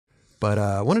But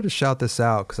I wanted to shout this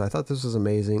out because I thought this was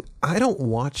amazing. I don't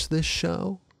watch this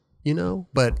show, you know,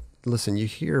 but listen, you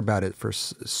hear about it for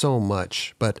so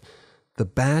much. But The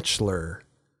Bachelor,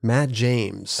 Matt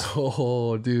James,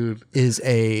 oh, dude, is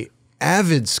a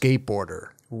avid skateboarder.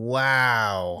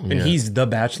 Wow. And he's the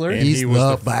Bachelor? And he's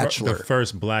the Bachelor. The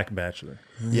first black Bachelor.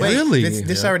 Yeah. Wait, Really?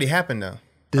 This already happened, though.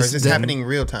 Or is this happening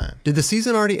real time? Did the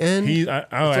season already end? That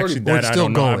I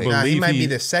don't know. I believe Nah, he might be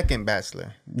the second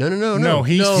Bachelor. No.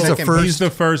 He's the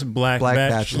first black Bachelor.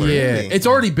 Bachelor. Yeah, it's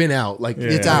already been out. Like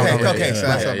it's out. Okay, so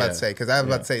that's what I'm about to say. Because I was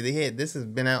about to say, this has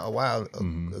been out a while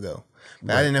ago.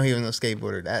 But I didn't know he was no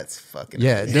skateboarder. That's fucking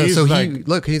amazing. No,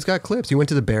 so he's got clips. He went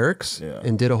to the barracks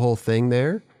and did a whole thing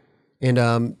there. And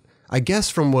I guess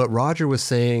from what Roger was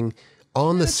saying,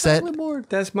 on the set, board.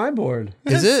 That's my board.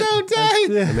 Is it so tight?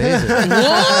 amazing?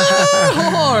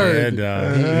 Hard. And,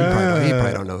 he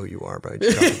probably don't know who you are, but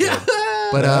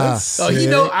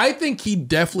I think he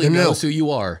definitely knows who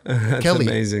you are. That's Kelly,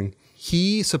 amazing.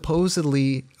 He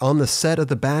supposedly on the set of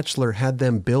The Bachelor had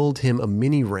them build him a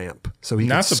mini ramp so he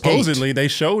Not could supposedly, skate. They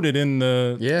showed it in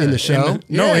the in the show.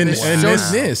 In this.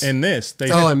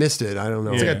 I missed it. I don't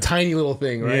know. It's like a tiny little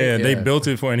thing, right? Yeah, they built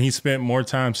it for, and he spent more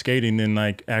time skating than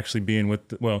like actually being with.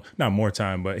 Not more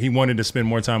time, but he wanted to spend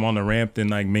more time on the ramp than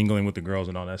like mingling with the girls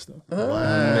and all that stuff.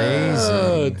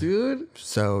 Amazing, dude.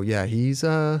 So yeah, he's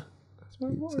a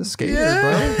skater,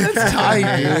 bro. That's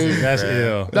tight, dude. That's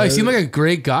ill. No, he seemed like a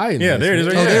great guy. Yeah, there it is.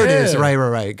 Right there. There it is.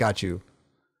 Right. Got you.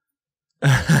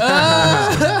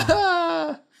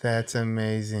 That's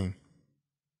amazing.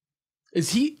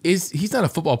 He's not a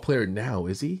football player now,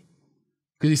 is he?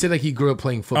 Because he said like he grew up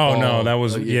playing football. Oh no, that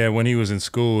was when he was in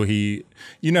school. You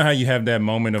know how you have that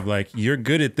moment of like, you're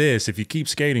good at this. If you keep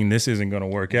skating, this isn't going to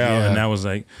work out. And that was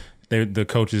like, the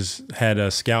coaches had a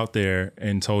scout there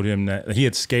and told him that he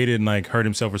had skated and like hurt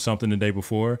himself or something the day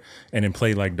before, and then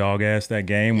played like dog ass that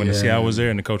game when the scout was there.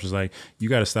 And the coach was like, "You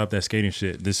got to stop that skating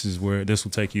shit. This will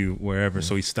take you wherever."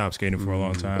 So he stopped skating for a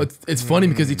long time. But it's funny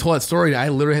because he told that story. And I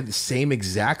literally had the same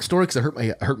exact story because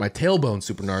I hurt my tailbone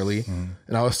super gnarly,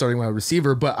 and I was starting my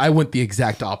receiver, but I went the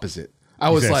exact opposite. I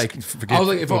was like,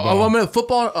 if I'm in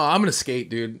football, I'm gonna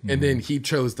skate, dude. And then he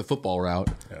chose the football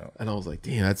route, and I was like,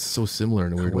 damn, that's so similar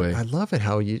in a weird way. I love it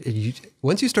how you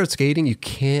once you start skating,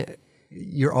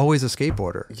 you're always a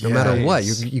skateboarder, no matter what.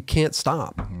 You can't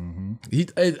stop.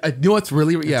 I know what's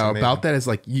really about that is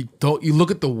like you look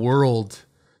at the world.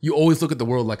 You always look at the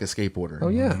world like a skateboarder. Oh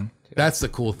yeah, that's the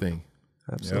cool thing.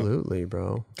 Absolutely,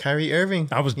 bro. Kyrie Irving.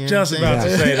 I was just about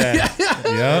to say that.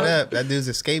 Yeah, that dude's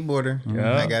a skateboarder.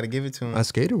 I got to give it to him. I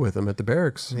skated with him at the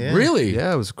barracks. Yeah. Really?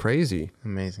 Yeah, it was crazy.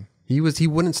 Amazing. He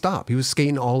wouldn't stop. He was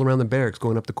skating all around the barracks,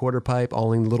 going up the quarter pipe,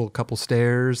 all in little couple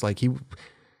stairs. Like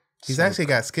he's actually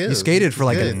got skills. He skated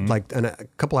for a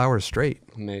couple hours straight.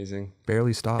 Amazing.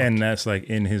 Barely stopped. And that's like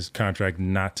in his contract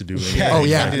not to do anything. Oh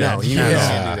yeah, no, he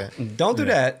can't do that. Don't do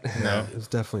that. No, it's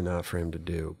definitely not for him to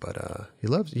do. But he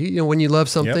loves when you love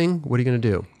something, what are you gonna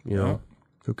do? You know,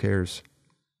 who cares?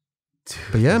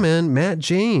 But yeah, man, Matt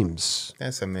James.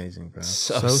 That's amazing, bro.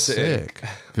 So sick.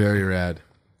 Very rad.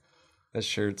 That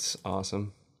shirt's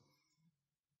awesome.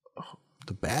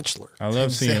 The Bachelor. I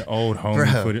love seeing old home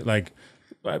footage. Like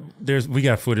we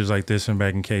got footage like this from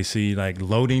back in KC, like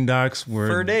loading docks were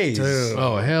For days.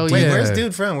 Oh hell yeah! Wait, where's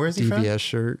dude from? Where's he from? DVS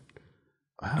shirt.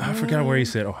 I forgot where he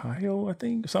said Ohio, I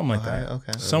think, something like that.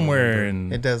 Okay, somewhere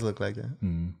in. It does look like that.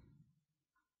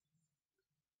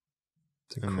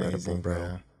 It's incredible,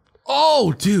 bro.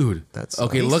 Oh, dude, That's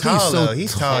okay. He's Look, tall,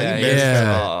 he's He's tall. Yeah, He barely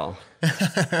yeah.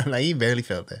 felt that. Like he barely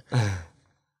felt that.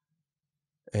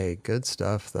 Hey, good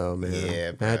stuff though, man.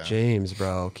 Yeah, bro. Matt James,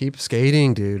 bro. Keep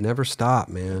skating, dude. Never stop,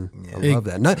 man. I love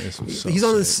that. He's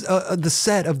on the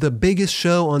set of the biggest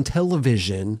show on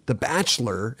television, The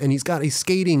Bachelor, and he's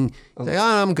skating. Like,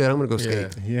 I'm good. I'm gonna go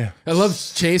skate. Yeah. I love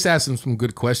Chase asked him some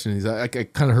good questions. I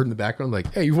kind of heard in the background,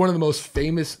 like, hey, you're one of the most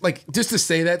famous, like, just to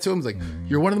say that to him, like,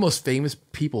 you're one of the most famous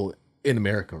people in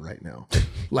America right now.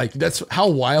 Like, that's how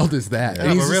wild is that?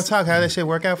 No, but real talk, how did that shit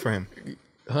work out for him?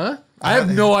 Huh? I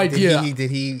have no idea. Did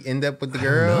he end up with the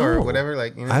girl or whatever?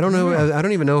 Like, you know? I don't know. I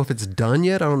don't even know if it's done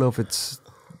yet. I don't know if it's.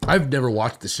 I've never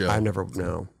watched the show. I never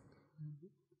know.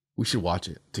 We should watch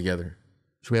it together.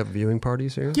 Should we have viewing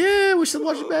parties here? Yeah, we should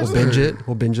watch it. We'll binge it.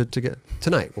 We'll binge it together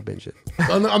tonight. We'll binge it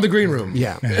on the green room.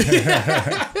 Yeah.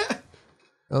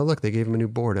 Oh look, they gave him a new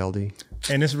board, LD.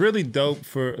 And it's really dope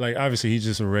for, like, obviously he's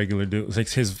just a regular dude. It's like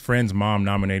his friend's mom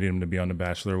nominated him to be on The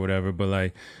Bachelor or whatever, but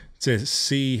like to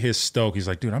see his stoke. He's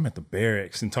like, dude, I'm at the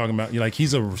barracks and talking about, like,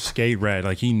 he's a skate rat.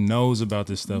 Like, he knows about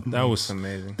this stuff. That was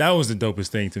amazing. That was the dopest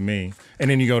thing to me. And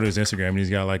then you go to his Instagram and he's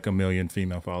got like 1 million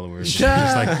female followers. He's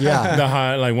like,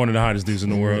 like one of the hottest dudes in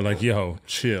the world. Like, yo,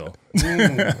 chill.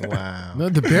 Wow. No,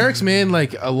 the barracks, man,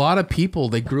 like a lot of people,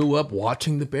 they grew up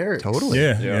watching the barracks. Totally.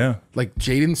 Yeah. Like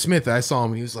Jaden Smith, I saw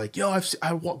him and he was like, yo,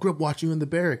 I grew up watching you in the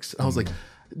barracks. And I was like,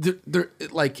 they're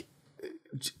like,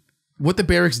 what the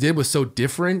barracks did was so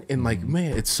different, and like,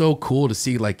 man, it's so cool to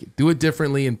see like do it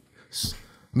differently. And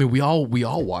I mean, we all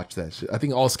watched that shit. I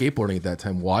think all skateboarding at that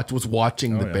time was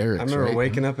watching the barracks. I remember right?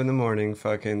 waking up in the morning,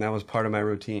 fucking, that was part of my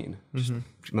routine. Just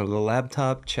my little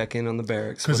laptop, check in on the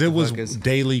barracks. Because it was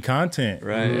daily content.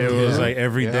 Right. It was like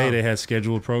every day they had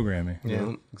scheduled programming.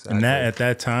 Yeah, exactly. And that at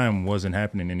that time wasn't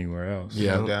happening anywhere else.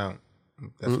 Yeah. no doubt.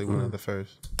 Definitely one of the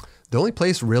first. The only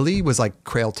place really was like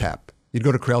Crail Tap. You'd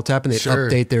go to Crail Tap and they'd Sure.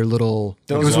 update their little.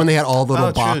 It was when they had all the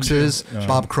little boxes. true.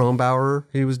 Bob Kronbauer,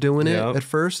 he was doing it Yep. at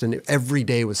first, and every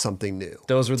day was something new.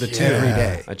 Those were the two. Every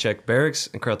day. I checked barracks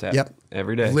and Crail Tap. Yep.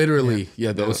 Every day. Literally,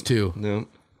 those two. No.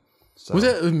 Was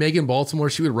that Megan Baltimore?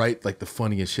 She would write like the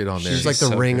funniest shit on there. She's like the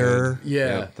so ringer.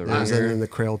 yeah. Yep, the It was ringer. in the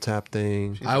Crail Tap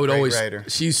thing. I would great always. writer.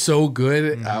 She's so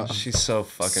good. She's so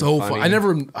fucking So funny.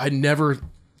 fun. I never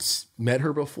met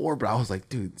her before, but I was like,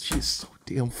 dude, she's so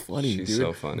damn funny. She's dude.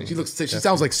 so funny. She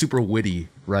sounds like super witty,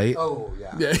 right? Oh,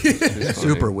 yeah. Yeah.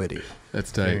 Super witty.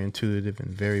 That's Very tight. intuitive and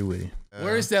very witty.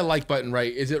 Where is that like button?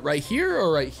 Right? Is it right here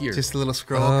or right here? Just a little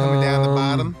scroll coming down the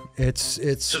bottom. It's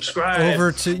Subscribe.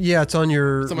 over to, it's on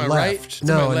your It's on my right? left. It's on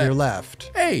No, my on your left.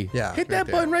 left. Hey, Yeah. hit that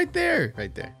there. button right there.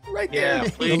 Right there. Right there. Yeah,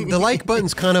 please. The like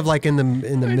button's kind of like in the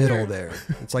middle there.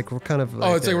 It's like we're kind of. Oh,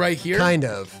 it's like there. right here? Kind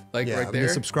of. Like right and there? The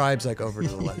subscribe's like over to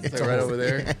the left. Like right over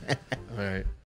there. All right.